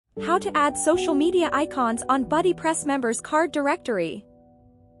How to add social media icons on BuddyPress members card directory.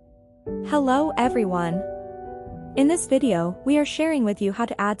 Hello everyone. In this video, we are sharing with you how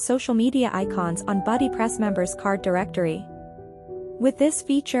to add social media icons on BuddyPress members card directory. With this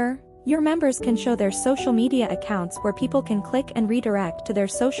feature, your members can show their social media accounts where people can click and redirect to their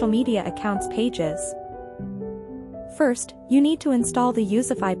social media accounts pages. First, you need to install the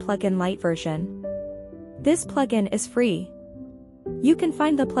Youzify plugin Lite version. This plugin is free. You can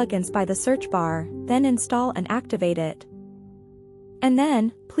find the plugins by the search bar, then install and activate it. And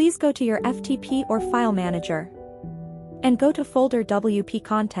then, please go to your FTP or file manager. And go to folder WP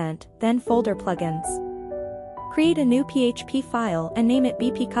content, then folder plugins. Create a new PHP file and name it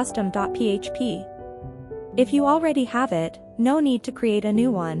bp.custom.php. If you already have it, no need to create a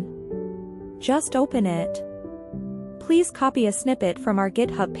new one. Just open it. Please copy a snippet from our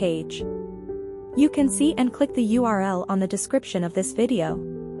GitHub page. You can see and click the URL on the description of this video.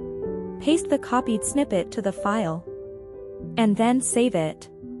 Paste the copied snippet to the file. And then save it.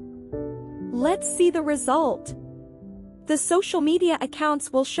 Let's see the result. The social media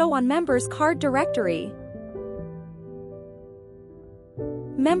accounts will show on members card directory.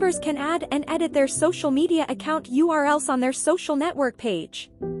 Members can add and edit their social media account URLs on their social network page.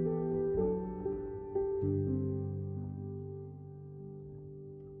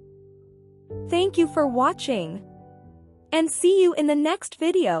 Thank you for watching. And see you in the next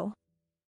video.